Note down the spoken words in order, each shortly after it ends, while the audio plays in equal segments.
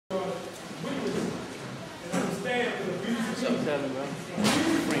tell him, bro.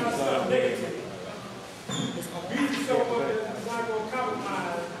 Bees is someone that's not going to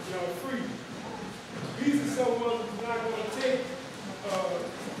compromise your freedom. Bees is someone that's not going to take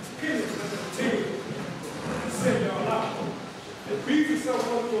pennies from the table and send y'all out. And bees is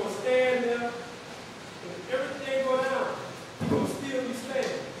someone who's going to stand there and everything go down, you're going to still be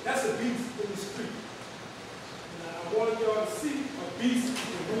standing. That's a beast in the street. And I wanted y'all to see a beast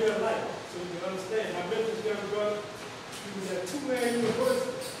in real life so you can understand. I met this young brother. He was at Tulane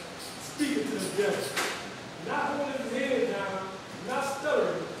University speaking to the devil. Not holding his head down, not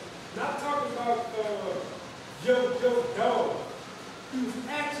stuttering, not talking about Joe Dog. He was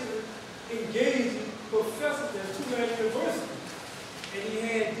actually engaging professors at Tulane University. And he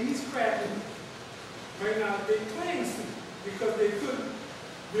had these crackers bring out their claims to him because they couldn't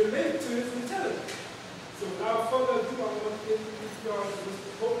relate to his intelligence. So without further ado, I want to introduce y'all to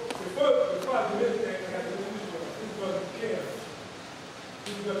Mr. Pope. Before I do anything, I got to introduce y'all. He's brother Care.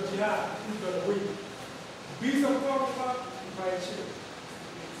 He's brother Jihad. He's brother William. These I'm talking about, right here.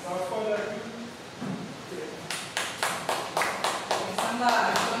 Without further ado,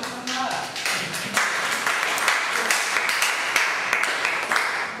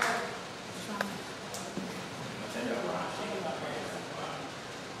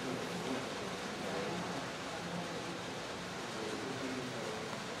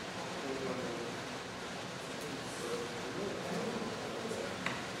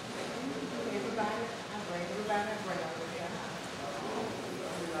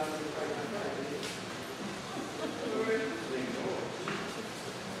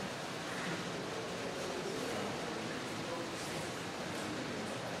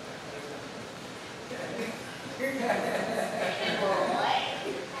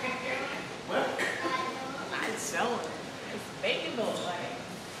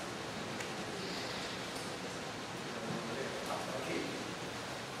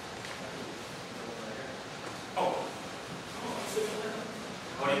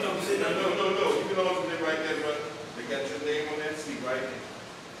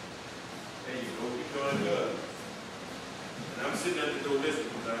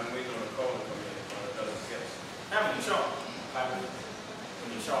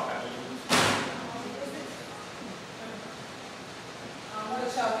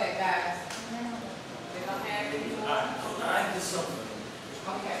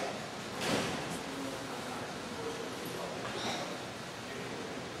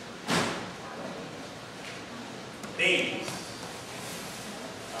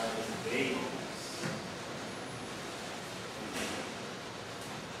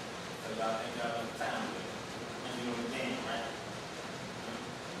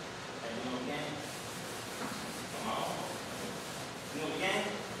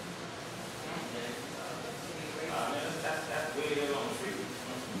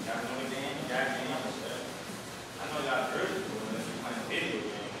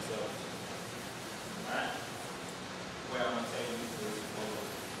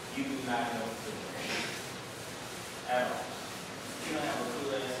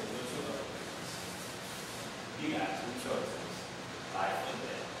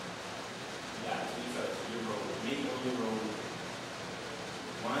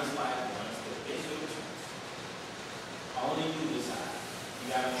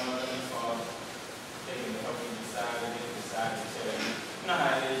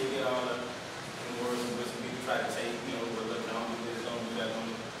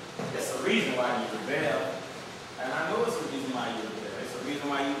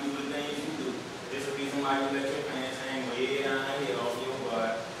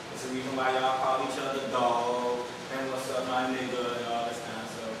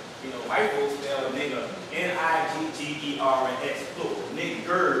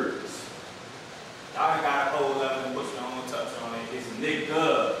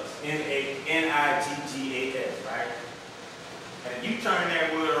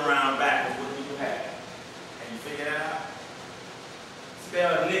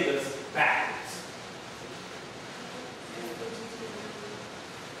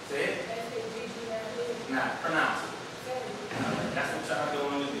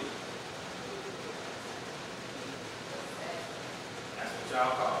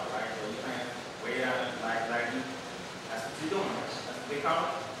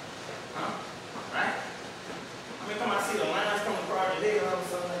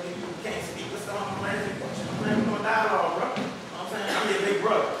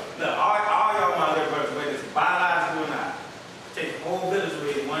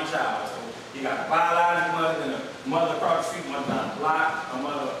 mother across the street, mother down the block, a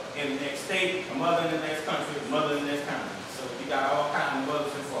mother in the next state, a mother in the next country, a mother in the next county. So you got all kinds of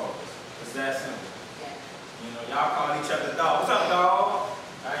mothers and fathers. It's that simple. You know, y'all call each other dog. What's up, dog?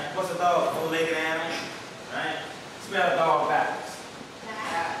 Right? What's a dog? Four-legged animal. Right? Spell dog backwards.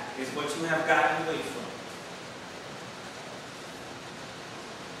 It's what you have gotten away from.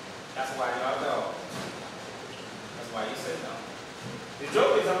 That's why y'all dog. That's why you say no. The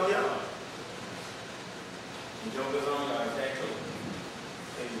joke is on y'all. The joke is on y'all. Is that clear?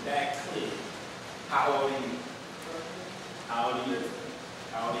 Is that clear? How old are you? How old are you?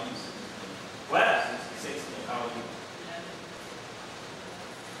 How old are you? What? 16. How old are you?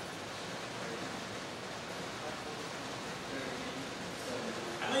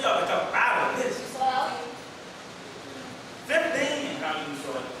 I know y'all can talk about this. 15. How old are you,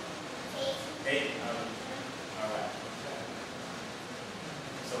 short? 8. All right.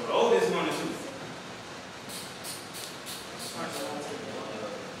 So the oldest one is who?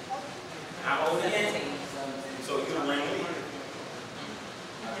 How old are you? So you're the ring leader.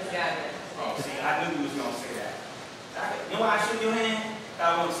 Oh, see, I knew you was gonna say that. You know why I shook your hand? I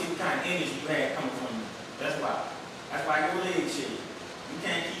want to see what kind of energy you had coming from you. That's why. That's why your legs shake. You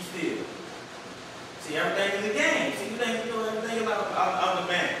can't keep still. See, everything is a game. See, you think you know everything about I'm the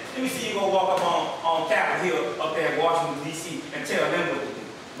man. Let me see you go walk up on Capitol Hill up there in Washington, D.C. and tell them what to do.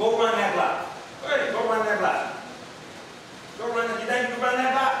 Go run that block. Go ahead, go run that block. Go run that. You think you can run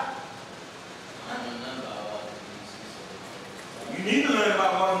that block? You need to learn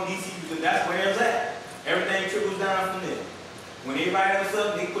about Washington, D.C. because that's where it's at. Everything trickles down from there. When everybody else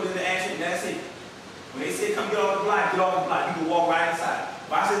up, they put into action, that's it. When they say come get off the block, you can walk right inside.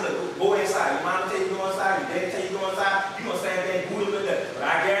 But I say, look, go inside. Your mama tell you go inside, your daddy tell you go inside, you're going to stand there and boot up there. But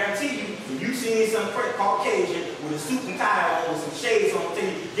I guarantee you, if you see some Caucasian with a suit and tie on with some shades on, tell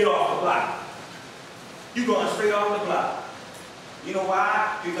you get off the block. You're going straight off the block. You know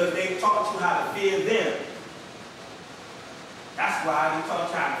why? Because they taught you how to fear them. That's why they taught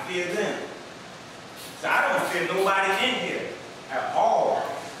you how to fear them. So I don't fear nobody in here at all.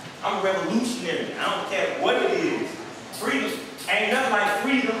 I'm revolutionary. I don't care what it is. Freedom. Ain't nothing like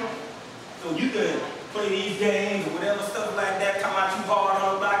freedom. So you can play these games or whatever stuff like that, come out you hard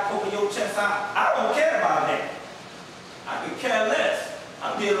on the block, poking your chest out. I don't care about that. I could care less.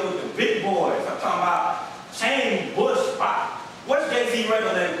 I'm dealing with the big boys. I'm talking about Chain, Bush, Rock. What's Jay-Z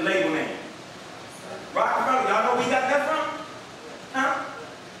regular label name? Rockefeller. Y'all know where he got that from? Huh?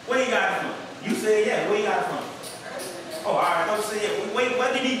 Where he got it from? You said yeah. Where he got it from? Oh, all right. Don't say yeah. Wait,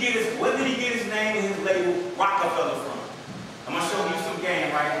 where did he get his name and his label Rockefeller from? I'm gonna show you some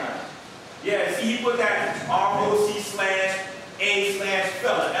game right now. Yeah. See, he put that ROC/A/fella,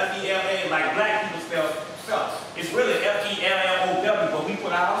 F-E-L-A, like black people spell fella. It's really F-E-L-L-O-W, but we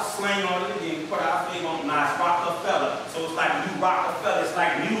put our slang on it again. We put our flavor on it. Now it's Rockefeller. So it's like you Rockefeller. It's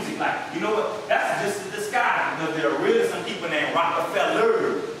like music. Like, you know what? That's just a disguise because there are really some people named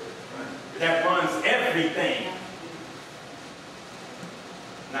Rockefeller that runs everything.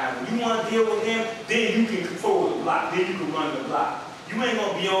 Now, when you want to deal with them, then you can control the block. Then you can run the block. You ain't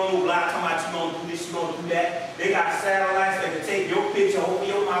going to be on no block talking about you going to do this, you going to do that. They got satellites that can take your picture, hold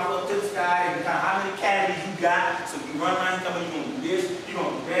your mouth up to the sky, and count how many cavities you got. So you run around and tell me you're going to do this, you're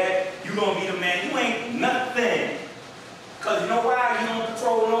going to do that, you're going to be the man. You ain't nothing. Because you know why? You don't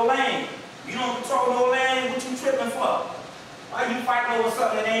control no lane. You don't control no lane, what you tripping for? Why you fighting over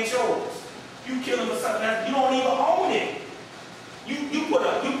something that ain't yours? You killing for something that you don't even own it. You put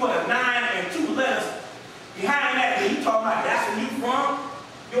a 9 and 2 letters behind that, and you talking about that's where you from?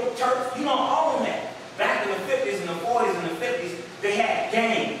 Your turf, you don't own that. Back in the 50s and the 40s and the 50s, they had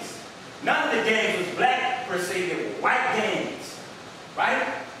gangs. None of the gangs was black per se, they were white gangs. Right?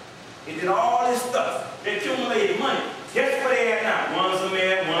 They did all this stuff. They accumulated money. Guess where they at now? One's a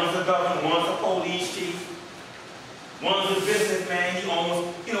mayor, one's a governor, one's a police chief, one's a businessman, he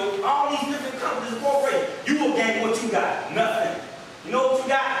owns, you know, all these different companies incorporated. You will gain what you got? Nothing. You know what you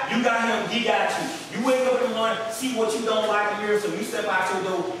got? You got him, he got you. You wake up in the morning, see what you don't like in the mirror, so you step out your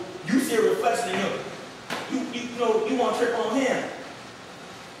door, you see a reflection in him. You know, you want to trip on him.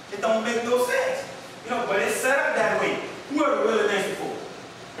 It don't make no sense. You know, but it's set up that way. Who ever Willie Lynch before?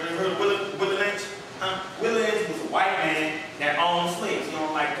 Ever heard of Willie Lynch? Willie Lynch was a white man that owned slaves. He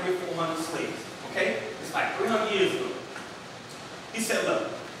owned like 300 or 400 slaves. Okay? It's like 300 years ago. He said,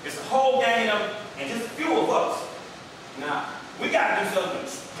 look, it's a whole gang of them and just a few of us. Now, we got to do something to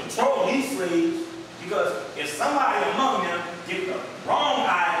control these slaves because if somebody among them get the wrong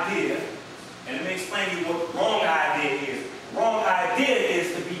idea, and let me explain to you what the wrong idea is. The wrong idea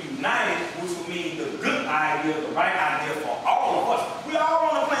is to be united, which would mean the good idea, the right idea for all of us. We all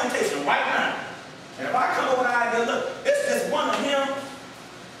on a plantation right now. And if I come up with an idea, look, it's just one of him.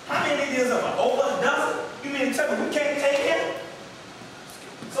 How many is of over a dozen? You mean to tell me we can't take him?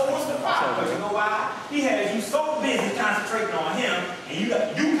 concentrating on him, and you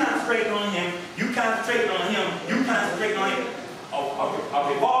concentrating on him, you concentrating on him, you concentrating on him.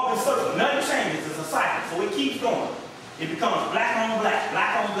 A revolving circle. Nothing changes. It's a cycle. So it keeps going. It becomes black on black,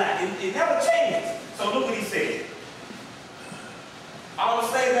 black on black. It never changes. So look what he said. All the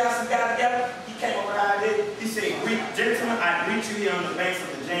slave masters got together. He came up with an idea. He said, gentlemen, I greet you here on the banks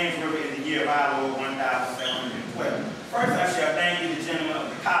of the James River in the year of our Lord 1712. First, I shall thank you, the gentlemen of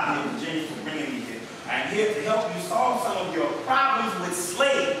the colony of Virginia, for bringing me here. I am here to help you solve some of your problems with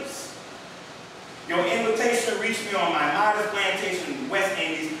slaves. Your invitation reached me on my modest plantation in the West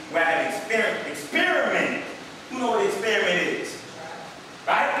Indies, where I have experimented. You know what an experiment is,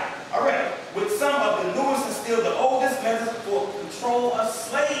 right? All right. With some of the newest and still the oldest methods for control of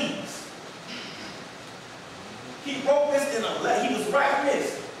slaves. He wrote this in a letter. He was writing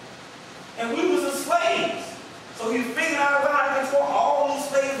this, and we was the slaves. So he figured out how to control all these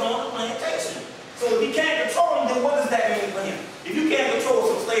slaves on the plantation. So if he can't control them, then what does that mean for him? If you can't control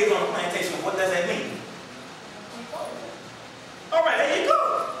some slaves on the plantation, what does that mean? All right, there you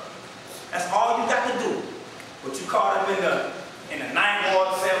go. That's all you got to do. But you caught up in the 9th ward,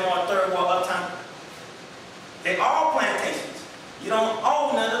 7th ward, 3rd ward, uptown. They're all plantations. You don't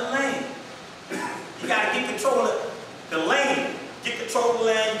own none of the land. You got to get control of the land. Get control of the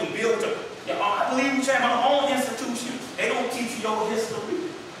land. You can build I believe you have my own institutions. They don't teach you your history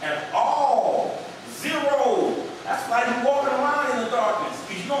at all. Zero. That's why you're walking around in the darkness,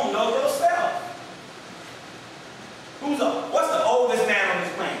 because you don't know yourself. What's the oldest man on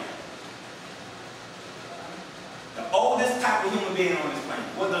this planet? The oldest type of human being on this planet.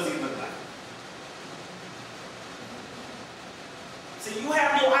 What does he look like? See, you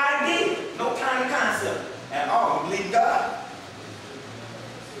have no idea, no kind of concept at all. You believe God?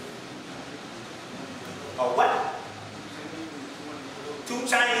 Or what? 2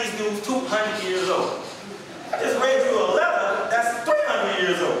 Chinese dudes, 200 years old. I just read you a letter that's 300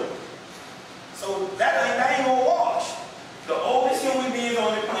 years old. So that ain't gonna wash. The oldest human beings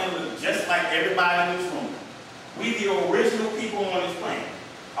on this planet look just like everybody in this room. We the original people on this planet.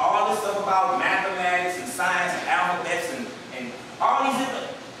 All this stuff about mathematics and science and alphabets and all these different,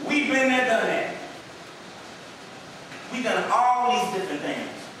 we've been there, done that. We've done all these different things.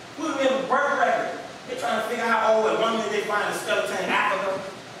 We've been birth record. They're trying to figure out how old, and one minute they find a skeleton in Africa,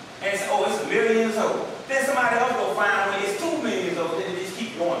 and say, oh, it's 1 million years old. Then somebody else will find when it's 2 million years old. Then they just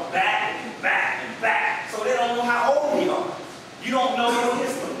keep going back and back and back. So they don't know how old we are. You don't know your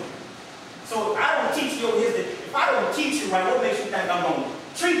history. So if I don't teach your history, if I don't teach you right, what makes you think I'm going to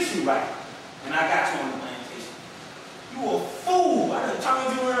treat you right when I got you on the plantation? You a fool. I done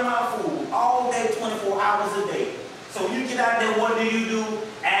turned you into my fool all day, 24 hours a day. So you get out there, what do?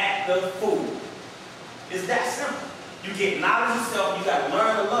 Act the fool. It's that simple. You get knowledge of yourself, you got to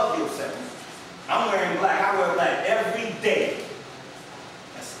learn to love yourself. I'm wearing black. I wear black every day.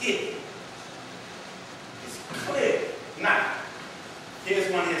 That's it. It's clear. Now,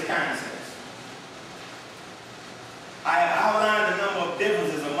 here's one of his concepts. I have outlined the number of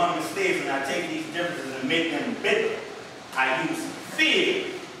differences among the states, and I take these differences and make them bigger. I use fear,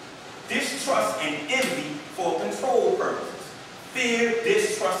 distrust, and envy for control purposes. Fear,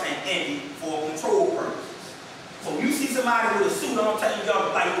 distrust, and envy for control purposes. So you see somebody with a suit on, tell you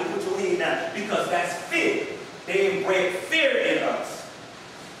y'all like you put your head down, because that's fear. They inbred fear in us.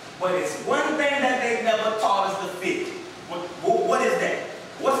 But it's one thing that they never taught us to fear. What is that?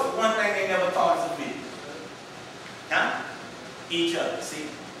 What's one thing they never taught us to fear? Huh? Each other. See?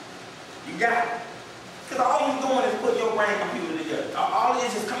 You got it. Because all you're doing is put your brain computer together. All it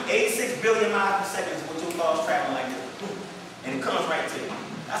is just come 86 billion miles per second is what your thoughts traveling like this. And it comes right to you.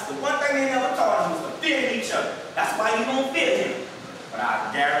 That's the one thing they never taught us, was to fear each other. That's why you don't fear him. But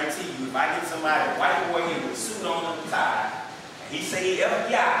I guarantee you, if I get somebody, a white boy here with a suit on and tie, and he say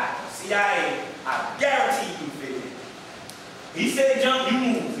FBI, CIA, I guarantee you fear him. He said jump, you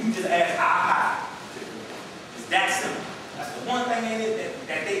move. You just ask how high. It's that simple. That's the one thing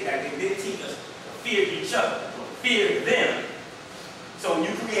that they did teach us. Fear each other, fear them. So you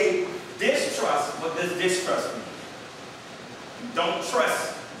create distrust. What does distrust mean? You don't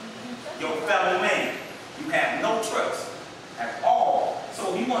trust your fellow man. You have no trust at all.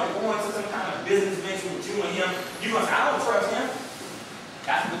 So if you want to go into some kind of business venture with you and him, you're going to say, I don't trust him.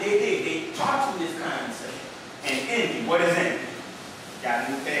 That's what they did. They taught you this concept. And envy, what is envy? Got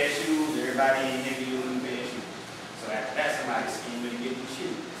a new pair of shoes, everybody in envy you a new pair of shoes. So that's somebody's scheme to get these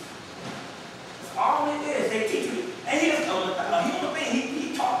shoes. All it is, they teach you. And he's a human being.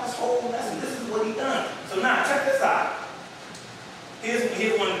 He taught this whole lesson. This is what he done. So now, check this out.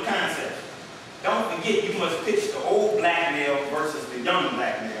 Here's one of the concepts. Don't forget, you must pitch the old black male versus the young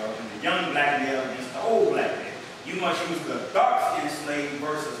black male, and the young black male against the old black male. You must use the dark-skinned slave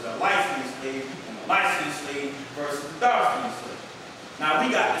versus the light-skinned slave, and the light-skinned slave versus the dark-skinned slave. Now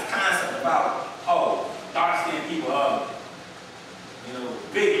we got this concept about, oh, dark-skinned people are, you know,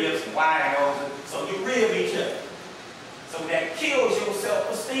 big lips and wide noses, so you rib each other. So that kills your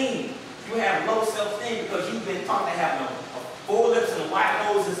self-esteem. You have low self-esteem because you've been taught to have full lips and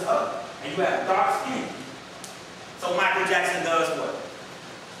wide noses up, and you have dark skin. So Michael Jackson does what?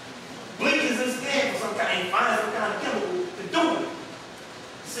 Bleaches his skin for some kind, and finds some kind of chemical to do it.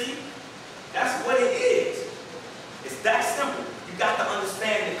 See? That's what it is. It's that simple. You got to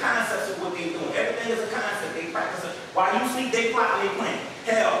understand the concepts of what they're doing. Everything is a concept. They practice it. While you sleep, they plot and they plan.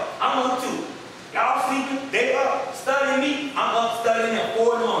 Hell, I'm up too. Y'all sleeping, they up studying me. I'm up studying at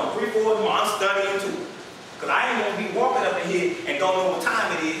 4 in the morning, 3, 4 in the morning. I'm studying too. Because I ain't going to be walking up in here and don't know what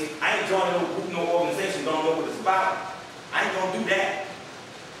time it is. I ain't joining no group, no organization, don't know what it's about. I ain't going to do that.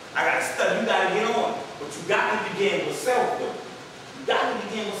 I got to study. You got to get on. But you got to begin with self, though. You got to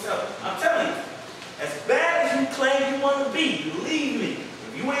begin with self. I'm telling you, as bad as you claim you want to be, believe me,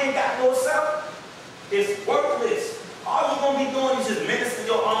 if you ain't got no self, it's worthless. All you're going to be doing is just ministering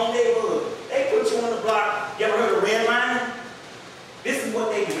your own neighborhood. They put you on the block. You ever heard of redlining? This is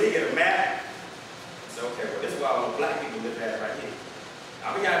what they do. They get a map. It's okay, well, this is why all the black people live at right here.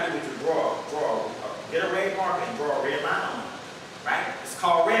 All we got to do is just get a red marker and draw a red line on it. Right? It's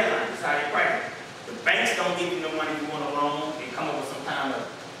called red line. That's how they practice. The banks don't give you no money if you want a loan. They come up with some kind of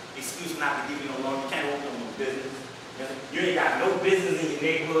excuse not to give you no loan. You can't open no business. You ain't got no business in your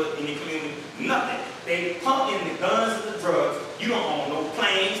neighborhood, in your community, nothing. They pump in the guns and the drugs. You don't own no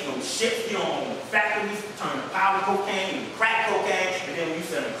planes, no ships. You don't own no factories. Turn powder cocaine into crack cocaine. And then when you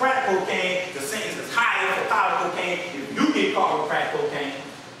sell crack cocaine, the sentence is higher for powder cocaine if you get caught with crack cocaine.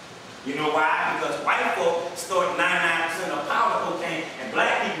 You know why? Because white folk store 99% of powder cocaine, and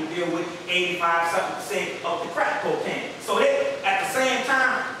black people deal with 85-something% of the crack cocaine. So they, at the same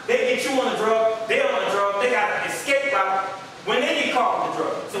time, they get you on the drug, they're on the drug, they got an escape route when they get caught with the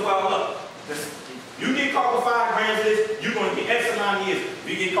drug. So, well, look, you get caught with 5 grams of this, you're going to get X amount of years. If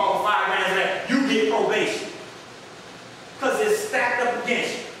you get caught with 5 grams of that, you get probation. Because it's stacked up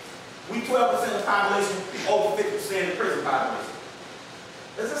against you. We 12% of the population, over 50% of the prison population.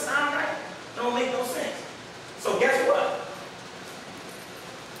 Does it sound right? Don't make no sense. So guess what?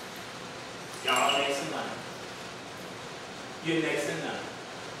 Y'all next in line. You're next in line.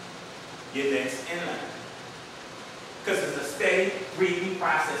 You're next in line. Because it's a steady breeding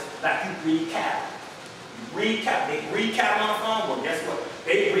process, like you breed cattle. You breed cattle. They breed cattle on the phone, well, guess what?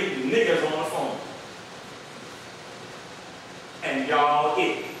 They breed niggas on the phone. And y'all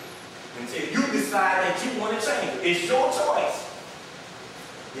it. Until you decide that you want to change it. It's your choice.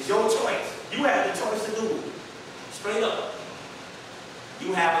 It's your choice. You have the choice to do it. Straight up.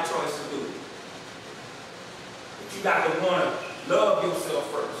 You have a choice to do it. But you got to want to love yourself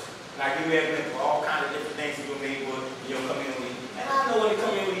first. Like you have been for all kinds of different things in your neighborhood, in your community. And I know in the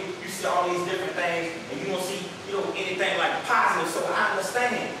community, you see all these different things, and you don't see, anything like positive, so I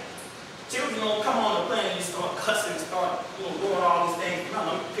understand. Children don't come on the planet and you start cussing, start doing all these things.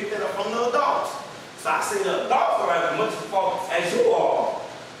 No, you pick that up from the adults. So I say the adults are as much as fault as you are.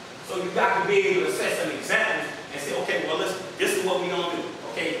 So you got to be able to set some examples and say, okay, well, this is what we're going to do.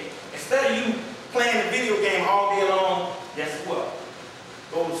 Okay, instead of you playing the video game all day long, guess what?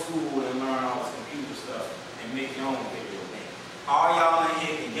 Go to school and learn all this computer stuff and make your own video game. All y'all in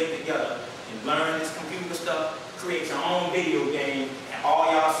here can get together and learn this computer stuff, create your own video game, and all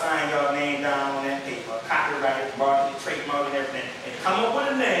y'all sign your name down on that paper, copyright, market, trademark, and everything, and come up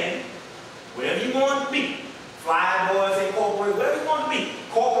with a name, whatever you want to be. Fly Boys Incorporated, whatever you want to be,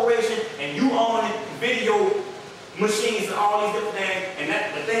 corporation, and you own it, video machines and all these different things, and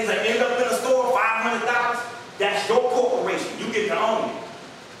the things that end up in the store, $500, that's your corporation. You get to own it.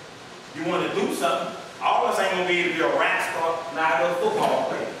 You want to do something, all of us ain't going to be able to be a rap star, neither a football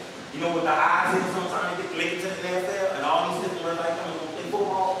player. You know what the odds is sometimes you get linked to the NFL, and all these different like coming to play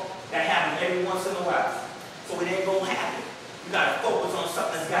football? That happens every once in a while. So it ain't going to happen. You got to focus on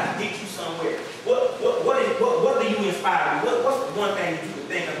something that's got to get you somewhere. What do you inspire you? What's the one thing that you can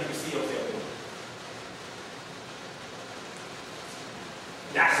think of you can see yourself doing?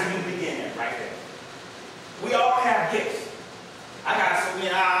 That's where you begin at, right there. We all have gifts. I got so many,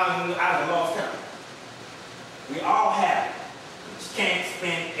 I lost count. We all have it. You just can't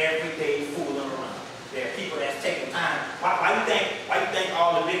spend every day fooling around. There are people that's taking time. Why you think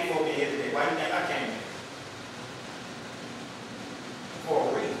all the big folk in here today? Why you think I came here? For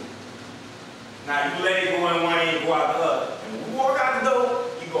a reason. Now you let it go in one end and go out the other. And when you walk out the door,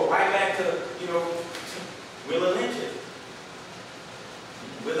 you go right back to, Willie Lynch.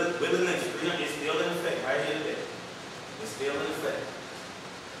 Willie Lynch, it's still in effect right here today.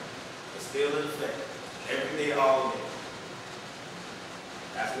 still in effect. Every day, all day.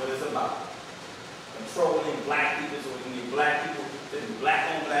 That's what it's about. Controlling black people, so we can get black people to do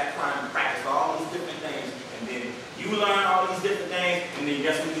black on black crime, practice all these different things, and then you learn all these different things, and then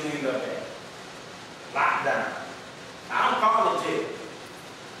guess what you end up at? Locked down. I don't call it jail.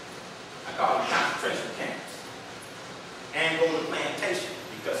 I call it concentration camps. And go to plantation,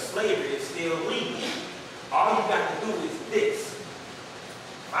 because slavery is still legal. All you got to do is this.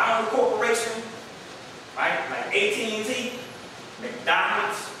 If I own a corporation, right, like AT&T,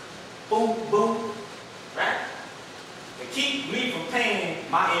 McDonald's, Boo, right? To keep me from paying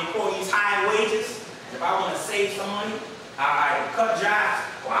my employees high wages, if I want to save some money, I cut jobs,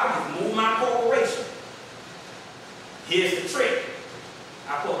 or I just move my corporation. Here's the trick.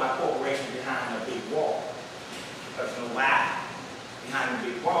 I put my corporation behind a big wall. Because you know why? Behind a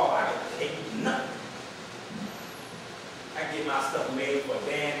big wall, I don't pay you nothing. I get my stuff made for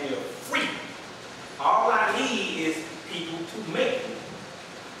damn near free. All I need is people to make it.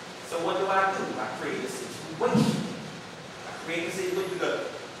 So what do? I create a situation. I create a situation because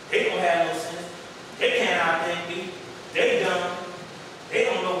they don't have no sense. They can't outthink me. They dumb. They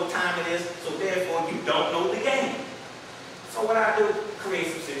don't know what time it is, so therefore you don't know the game. So what I do, create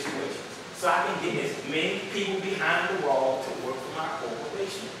some situations. So I can get as many people behind the wall to work for my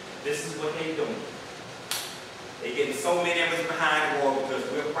corporation. This is what they're doing. They're getting so many of us behind the wall because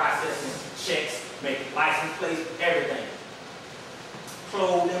we're processing checks, making license plates, everything.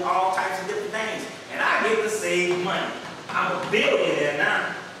 Clothing, all types of different things. And I get to save money. I'm a billionaire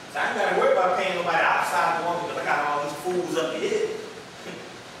now. So I ain't got to worry about paying nobody outside the wall because I got all these fools up here.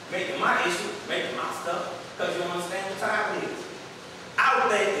 Making my issue, making my stuff, because you don't understand what time it is. Out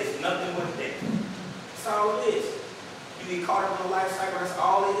there is nothing but debt. That's all it is. You get caught up in the life cycle, that's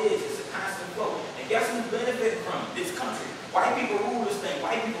all it is. It's a constant flow. And guess who benefits from this country? White people rule this thing.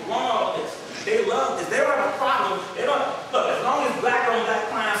 White people run all this. They love this. They don't have a problem. They don't, look, as long as black on black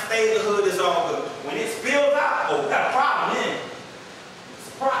crime stays in the hood, it's all good. When it spills out, oh, we got a problem then. It's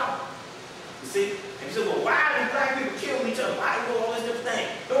a problem. You see? And you say, well, why do black people kill each other? Why do all this different thing?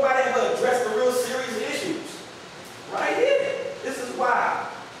 Nobody ever addressed the real serious issues. Right here. This is why.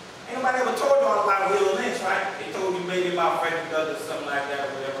 Ain't nobody ever told y'all about Will Lynch, right? They told you maybe about Frederick Douglass, something like that,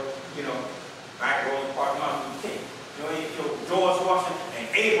 or whatever, you know. Right? Rosa Parks, Martin Luther King. You know, George Washington and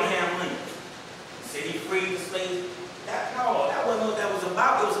Abraham Lincoln. He said he freed the slaves. No, that wasn't what that was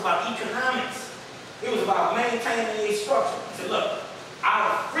about. It was about economics. It was about maintaining a structure. He said, look,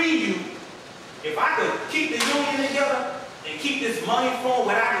 I'll free you if I could keep the union together and keep this money flowing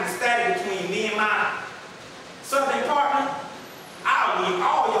without any static between me and my Southern partner. I'll leave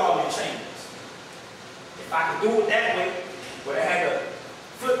all y'all in chains. If I could do it that way, where I had to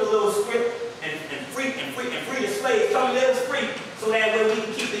flip a little script and free the slaves, come let us free, so that way we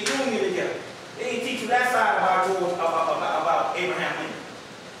can keep the union together. They didn't teach you that side about Abraham Lincoln.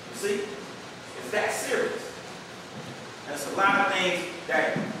 You see? It's that serious. There's a lot of things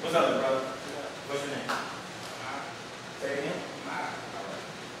that, what's up, brother? What's your name? Say it again? All right.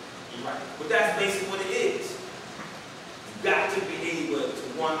 You're right. But that's basically what it is. You got to be able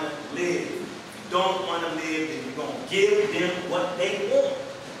to want to live. If you don't want to live, then you're going to give them what they want.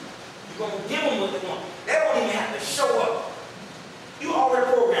 You're going to give them what they want. They don't even have to show up. You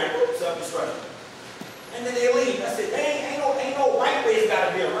already programmed self-destruction. And then they leave. I said, ain't no right way it's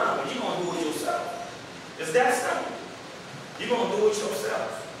got to be around, but you're going to do it yourself. It's that simple. You're going to do it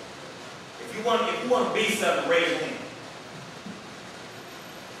yourself. If you want to be something, raise your hand.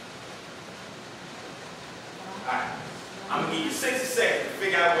 All right. I'm going to give you 60 seconds to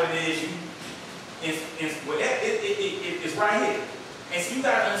figure out what it is it's right here. And so you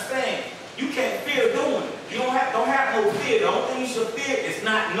got to understand, you can't fear doing it. You don't have no fear. The only thing you should fear is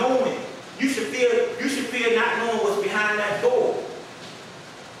not knowing. You should fear not knowing what's behind that door.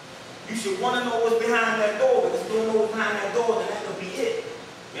 You should want to know what's behind that door, because if you don't know what's behind that door, then that could be it.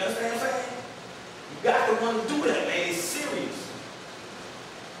 You understand what I'm saying? You got to want to do that, man. It's serious.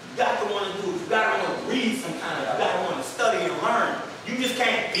 You got to want to do it. You got to want to read some kind of, you got to want to study and learn. You just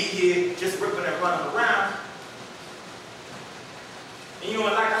can't be here just ripping and running around. And you know,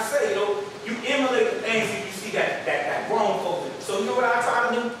 like I say, you emulate the things that you see that grown folks do. So you know what I try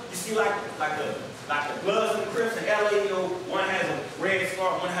to do? You see like the Bloods and the Crips in LA, one has a red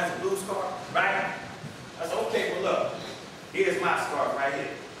scarf, one has a blue scarf, right? I said, okay, well look, here's my scarf right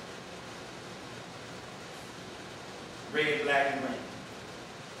here. Red, black, and green.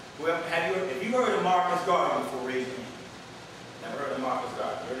 Well, have you heard of Marcus Garvey before? Raise your hand. Never heard of Marcus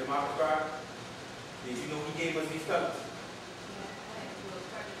Garvey. You heard of Marcus Garvey? Did you know he gave us these colors?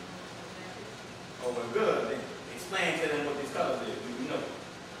 Oh, well, good. Then explain to them what these colors is. Do you know?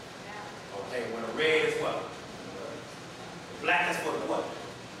 Okay, when the red is what? Black is for the what?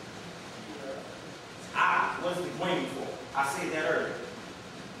 What's the green for? I said that earlier.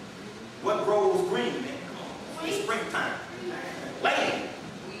 What grows green, man? Come on. It's springtime. Land.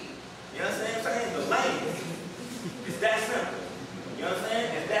 You understand what I'm saying? The land. It's that simple. You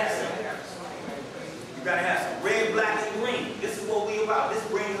understand? It's that simple. You gotta have some red, black, and green. This is what we about. This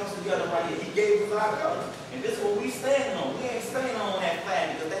brings us together right here. He gave us our colors. And this is what we standing on. We ain't standing on that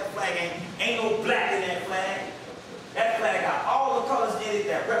flag because that flag ain't no black in that flag. That flag got all the colors in it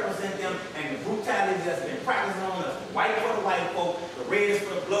that represent them and the brutality that's been practiced on us. White for the white folk, the red is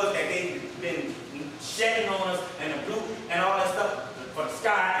for the blood that they've been shedding on us, and the blue and all that stuff for the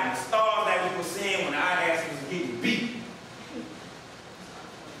sky and the stars that we were seeing when our asses was getting beat.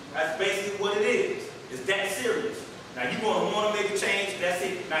 That's basically what it is. It's that serious. Now you're going to want to make a change. That's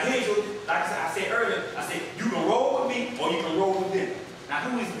it. Now here's your, like I said earlier, I said you can roll with me or you can roll with them. Now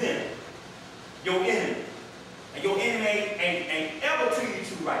who is them? Your enemy. And your enemy ain't ever treated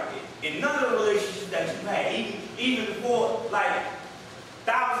you right there. In none of the relationships that you had, even before, like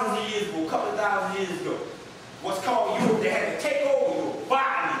thousands of years ago, a couple of thousand years ago, what's called Europe, they had to take over Europe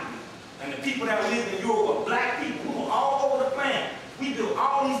violently. And the people that lived in Europe were black people who were all over the planet. We built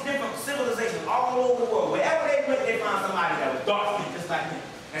all these different civilizations all over the world. Wherever they went, they found somebody that was dark skinned just like them.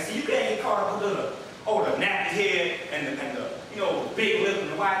 And see, you can't get caught up with the nappy head and the big lip and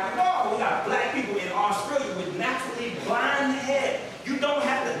the white. No, we got black people in Australia with naturally blind hair. You don't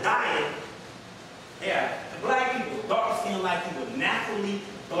have to dye it. Yeah, the black people, dark skinned like you with naturally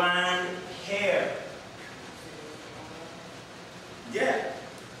blind hair. Yeah,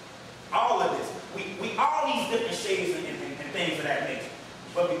 all of this. We all these different shades and things of that nature.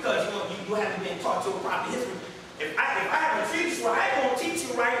 But because you haven't been taught your proper history, if I haven't treated you right, I ain't gonna teach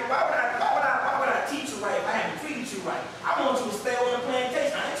you right. Why would I teach you right if I haven't treated you right? I want you to stay on the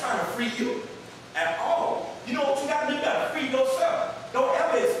plantation. I ain't trying to free you at all. You know what you gotta do? You gotta free yourself. Don't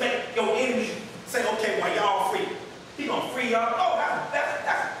ever expect your enemy to say, okay, well y'all free. He gonna free y'all. Oh,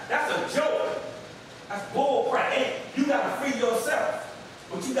 that's a joke. That's bull crap. You gotta free yourself.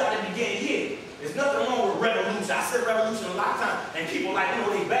 But you gotta begin here. There's nothing wrong with revolution. I said revolution a lot of times, and people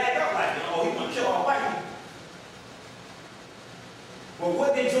they bag up like, oh, he gonna kill all white people. Well,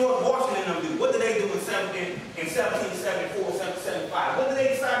 what did George Washington and them do? What did they do in 1774, 1775? What did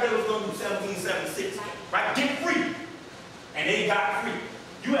they decide they was going to do in 1776? Right? Get free. And they got free.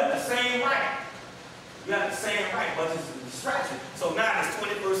 You have the same right. You have the same right, but it's a distraction. So now this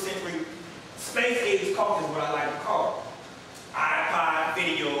 21st century space age culture is what I like to call it. iPod,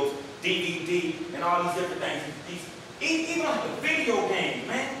 videos, DVD, and all these different things. Even like the video game,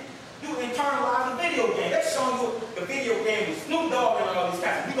 man. You internalize the video game. They're showing you the video game with Snoop Dogg and all these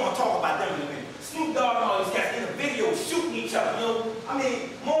cats. We're going to talk about them in a minute. Snoop Dogg and all these cats in the video shooting each other,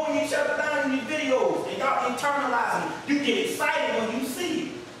 mowing each other down in these videos. And y'all internalize them. You get excited when you see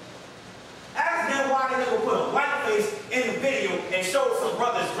it. Ask them why they never put a white face in the video and show some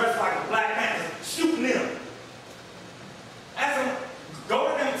brothers dressed like the Black Panthers shooting them. Ask them,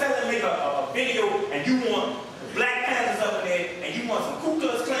 go to them and tell them to make a video and you want the Black Panthers up in there and you want some Ku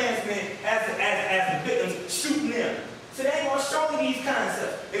Klux Klansmen as the victims shooting them. So they ain't going to show you these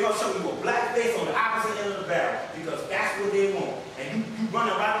concepts. They're going to show you a black face on the opposite end of the barrel because that's what they want. And you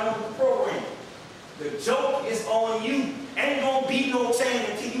running right on the program. The joke is on you. Ain't going to be no change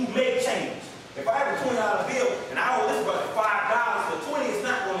until you make change. If I have a $20 bill and I owe this brother $5 for 20, it's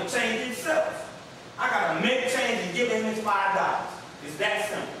not going to change itself. I got to make change and give him his $5. It's that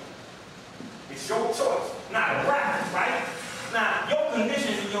simple. It's your choice, not a practice, right? Now, your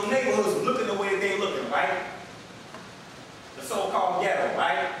conditions in your neighborhoods are looking the way they looking, right? The so-called ghetto,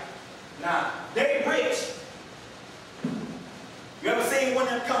 right? Now, they rich. You ever seen one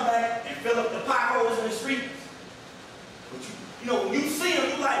of them come back and fill up the potholes in the street? But when you see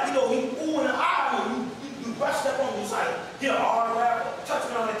him, you like, he ooh and ah, you rushed up on him, you like, get an autograph,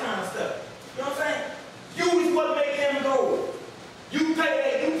 touching all that kind of stuff. You know what I'm saying? You is what make them go. You pay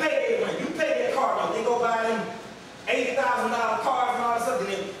their rent, you pay their car note. They go buy them $80,000 cars and all that stuff, and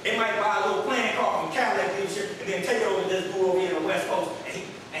then they might buy a little playing car from Cadillac dealership and then take it over to this dude over here in the West Coast,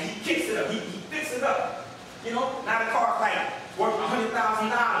 and he kicks it up, he fixes it up. Now the car's like worth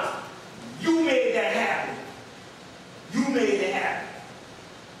 $100,000. You made that happen. You made it happen.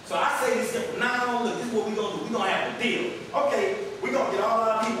 So I say this simple. Now, look, this is what we're going to do. We're going to have a deal. Okay, we're going to get all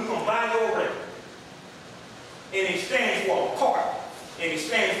our people, we're going to buy your rent. In exchange for a park. In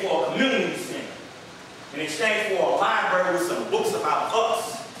exchange for a community center. In exchange for a library with some books about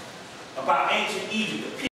us. About ancient Egypt.